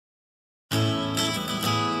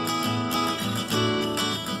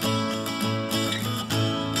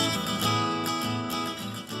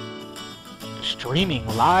Streaming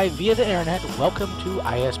live via the internet, welcome to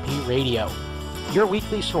ISP Radio, your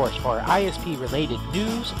weekly source for ISP-related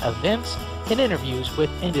news, events, and interviews with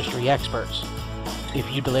industry experts.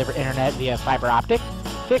 If you deliver internet via fiber optic,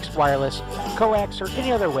 fixed wireless, coax, or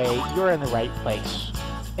any other way, you're in the right place.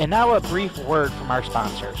 And now a brief word from our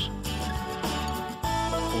sponsors.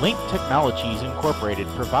 Link Technologies Incorporated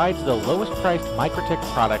provides the lowest priced Mikrotik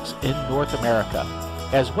products in North America,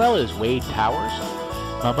 as well as Wade Towers,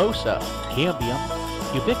 Mimosa, Cambium,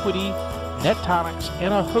 Ubiquity, Nettonics,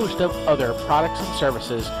 and a host of other products and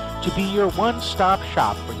services to be your one-stop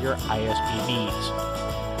shop for your ISP needs.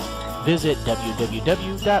 Visit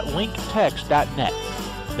www.linktechs.net.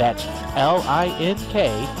 That's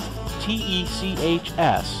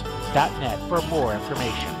LINKTECHS.net for more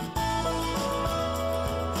information.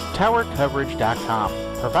 TowerCoverage.com,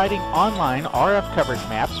 providing online RF coverage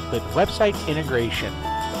maps with website integration.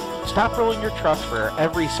 Stop rolling your trucks for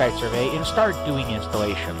every site survey and start doing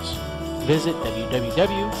installations. Visit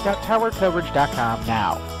www.towercoverage.com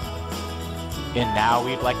now. And now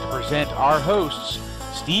we'd like to present our hosts,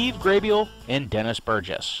 Steve Graybiel and Dennis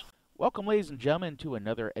Burgess. Welcome, ladies and gentlemen, to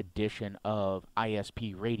another edition of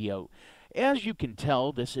ISP Radio. As you can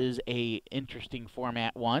tell, this is a interesting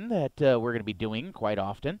format one that we're going to be doing quite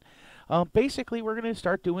often. Basically, we're going to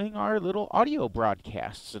start doing our little audio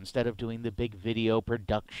broadcasts instead of doing the big video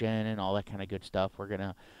production and all that kind of good stuff. We're going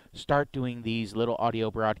to start doing these little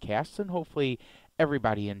audio broadcasts, and hopefully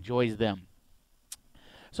everybody enjoys them.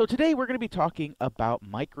 So today we're going to be talking about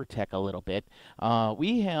Mikrotik a little bit.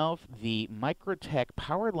 We have the Mikrotik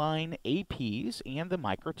PowerLine APs and the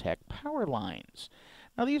Mikrotik PowerLines.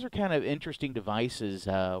 Now, these are kind of interesting devices.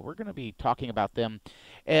 We're going to be talking about them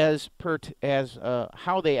as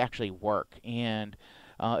how they actually work. And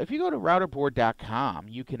if you go to routerboard.com,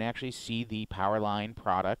 you can actually see the PowerLine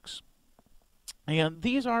products. And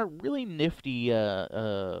these are really nifty.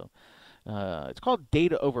 It's called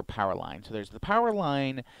Data over PowerLine. So there's the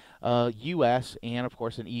PowerLine US and, of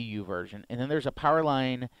course, an EU version. And then there's a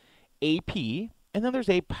PowerLine AP. And then there's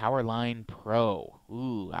a PowerLine Pro.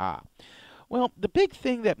 Well, the big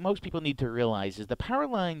thing that most people need to realize is the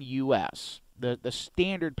PowerLine US, the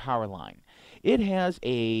standard PowerLine, it has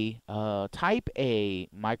a Type A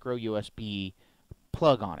micro USB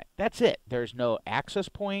plug on it. That's it. There's no access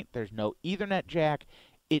point. There's no Ethernet jack.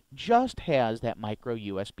 It just has that micro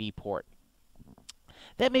USB port.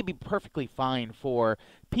 That may be perfectly fine for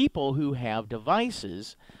people who have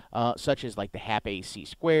devices such as like the HAP AC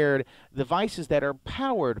squared, devices that are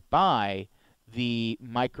powered by the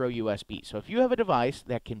micro USB. So if you have a device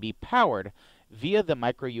that can be powered via the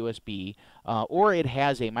micro USB or it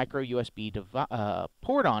has a micro USB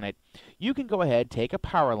port on it, you can go ahead, take a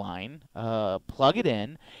PowerLine, plug it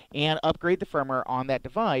in, and upgrade the firmware on that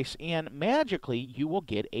device, and magically you will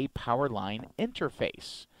get a PowerLine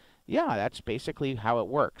interface. Yeah, that's basically how it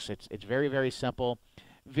works. It's very, very simple,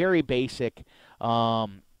 very basic, but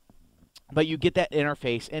you get that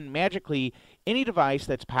interface, and magically any device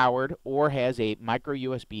that's powered or has a micro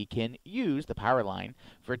USB can use the PowerLine.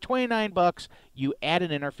 For $29, you add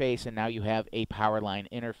an interface, and now you have a PowerLine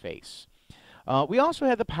interface. We also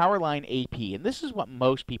have the PowerLine AP, and this is what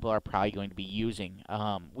most people are probably going to be using.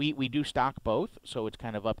 We do stock both, so it's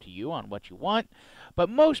kind of up to you on what you want. But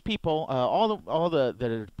most people, all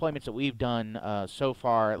the deployments that we've done so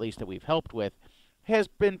far, at least that we've helped with, has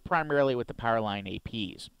been primarily with the PowerLine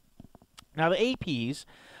APs. Now the APs,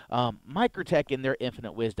 Mikrotik in their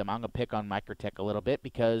infinite wisdom, I'm going to pick on Mikrotik a little bit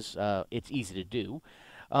because it's easy to do.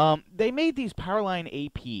 They made these PowerLine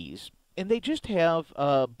APs, and they just have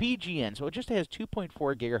BGN, so it just has 2.4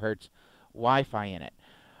 gigahertz Wi-Fi in it.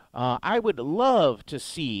 I would love to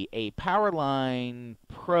see a PowerLine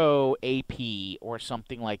Pro AP or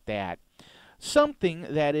something like that. Something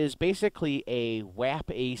that is basically a WAP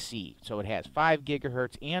AC, so it has 5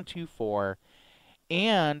 gigahertz and 2.4,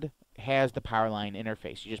 and has the PowerLine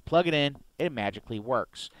interface. You just plug it in, it magically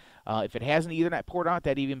works. If it has an Ethernet port on it,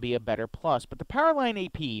 that'd even be a better plus. But the PowerLine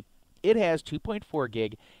AP, it has 2.4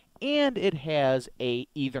 gig, and it has a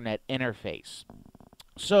Ethernet interface.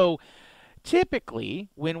 So typically,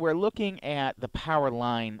 when we're looking at the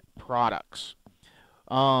PowerLine products,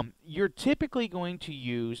 you're typically going to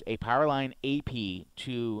use a PowerLine AP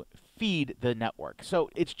to feed the network. So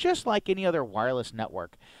it's just like any other wireless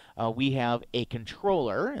network. We have a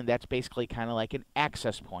controller, and that's basically kind of like an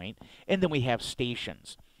access point, and then we have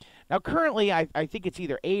stations. Now currently, I think it's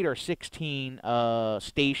either 8 or 16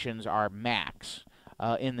 stations are max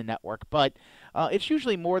in the network, but it's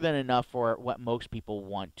usually more than enough for what most people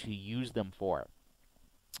want to use them for.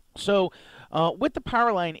 So with the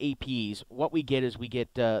PowerLine APs, what we get is we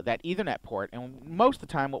get that Ethernet port, and most of the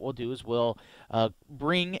time what we'll do is we'll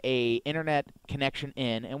bring a internet connection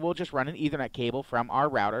in, and we'll just run an Ethernet cable from our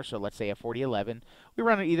router. So let's say a 4011, we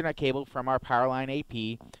run an Ethernet cable from our PowerLine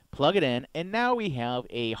AP, plug it in, and now we have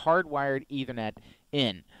a hardwired Ethernet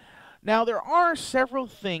in. Now, there are several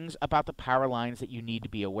things about the power lines that you need to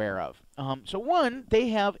be aware of. So one, they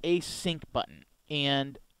have a sync button,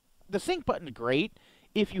 and the sync button is great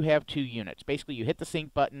if you have 2 units. Basically, you hit the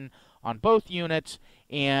sync button on both units,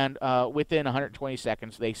 and within 120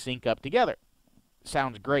 seconds, they sync up together.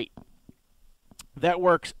 Sounds great. That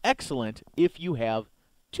works excellent if you have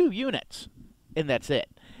 2 units, and that's it.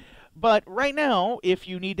 But right now, if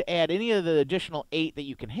you need to add any of the additional 8 that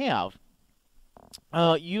you can have,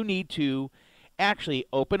 you need to actually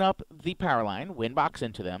open up the power line, Winbox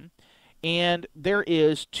into them, and there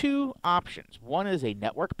is 2 options. One is a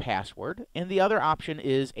network password, and the other option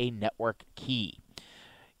is a network key.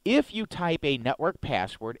 If you type a network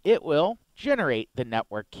password, it will generate the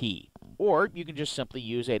network key, or you can just simply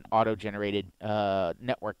use an auto-generated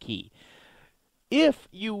network key. If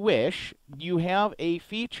you wish, you have a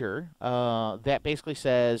feature that basically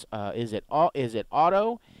says, is it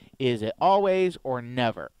auto, is it always, or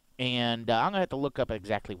never? And I'm going to have to look up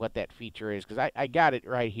exactly what that feature is, because I got it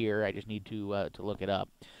right here. I just need to look it up.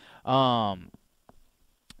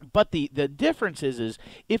 But the difference is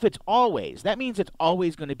if it's always, that means it's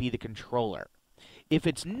always going to be the controller. If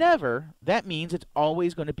it's never, that means it's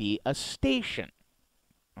always going to be a station.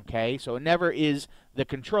 Okay, so it never is the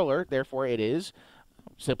controller, therefore it is,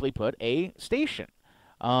 simply put, a station.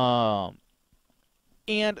 And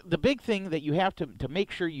the big thing that you have to make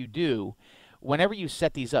sure you do whenever you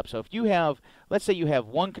set these up, so if you have, let's say you have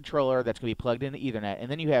one controller that's going to be plugged into Ethernet, and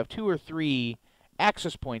then you have 2 or 3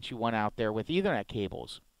 access points you want out there with Ethernet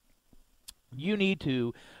cables, you need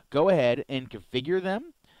to go ahead and configure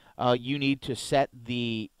them. You need to set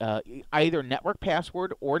the either network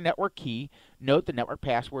password or network key. Note the network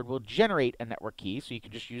password will generate a network key, so you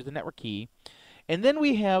can just use the network key. And then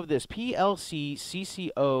we have this PLC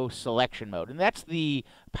CCO selection mode, and that's the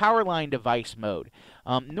power line device mode.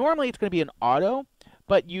 Normally it's going to be an auto,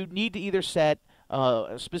 but you need to either set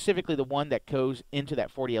specifically the one that goes into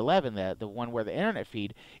that 4011, the one where the internet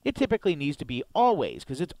feed, it typically needs to be always,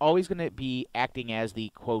 because it's always going to be acting as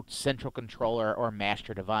the, quote, central controller or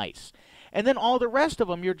master device. And then all the rest of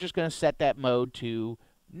them, you're just going to set that mode to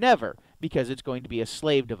never, because it's going to be a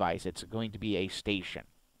slave device. It's going to be a station.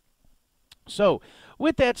 So,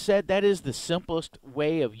 with that said, that is the simplest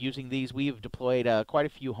way of using these. We've deployed quite a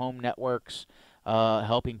few home networks,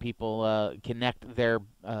 helping people connect their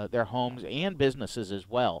homes and businesses as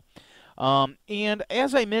well. And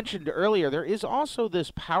as I mentioned earlier, there is also this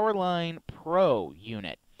PowerLine Pro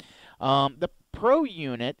unit. The Pro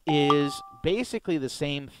unit is basically the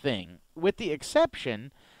same thing, with the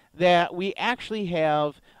exception that we actually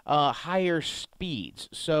have higher speeds.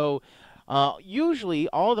 So usually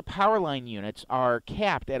all the PowerLine units are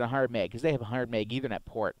capped at 100 meg because they have a 100 meg Ethernet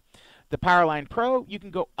port. The PowerLine Pro, you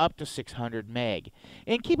can go up to 600 meg.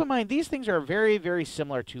 And keep in mind, these things are very, very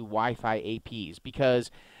similar to Wi-Fi APs because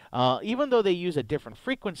even though they use a different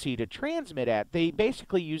frequency to transmit at, they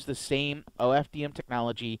basically use the same OFDM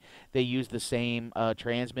technology. They use the same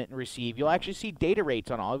transmit and receive. You'll actually see data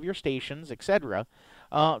rates on all of your stations, etc.,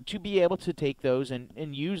 to be able to take those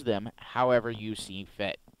and use them however you see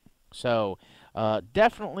fit. So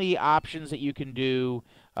definitely options that you can do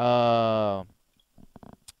that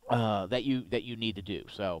you need to do.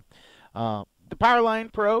 So the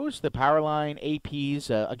PowerLine Pros, the PowerLine APs,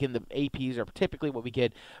 again, the APs are typically what we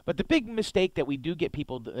get. But the big mistake that we do get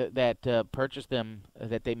people that purchase them,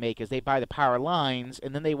 that they make, is they buy the power lines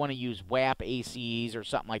and then they want to use WAP ACs or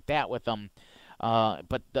something like that with them.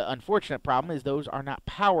 But the unfortunate problem is those are not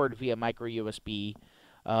powered via micro USB,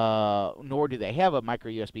 nor do they have a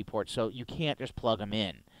micro USB port, so you can't just plug them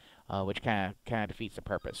in. Which kind of defeats the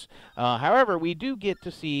purpose. However, we do get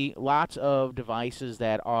to see lots of devices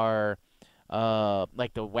that are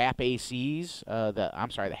like the WAP ACs,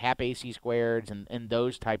 the HAP AC squareds, and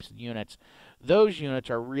those types of units. Those units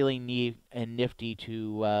are really neat and nifty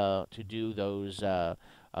to do those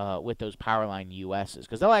with those PowerLine USs,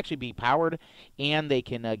 because they'll actually be powered and they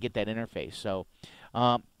can get that interface. So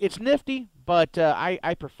it's nifty, but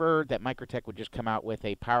I prefer that Mikrotik would just come out with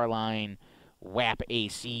a PowerLine WAP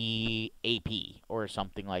AC AP or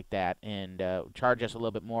something like that, and charge us a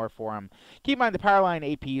little bit more for them. Keep in mind the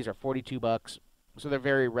PowerLine APs are $42, so they're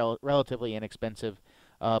very relatively inexpensive.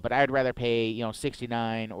 But I'd rather pay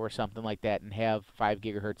 $69 or something like that and have 5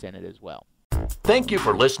 gigahertz in it as well. Thank you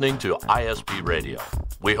for listening to ISP Radio.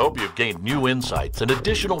 We hope you've gained new insights and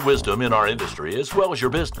additional wisdom in our industry as well as your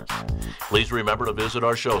business. Please remember to visit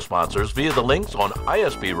our show sponsors via the links on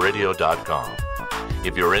ispradio.com.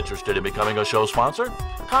 If you're interested in becoming a show sponsor,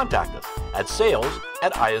 contact us at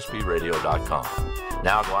sales@ispradio.com.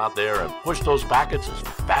 Now go out there and push those packets as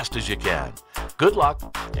fast as you can. Good luck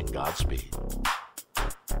and Godspeed.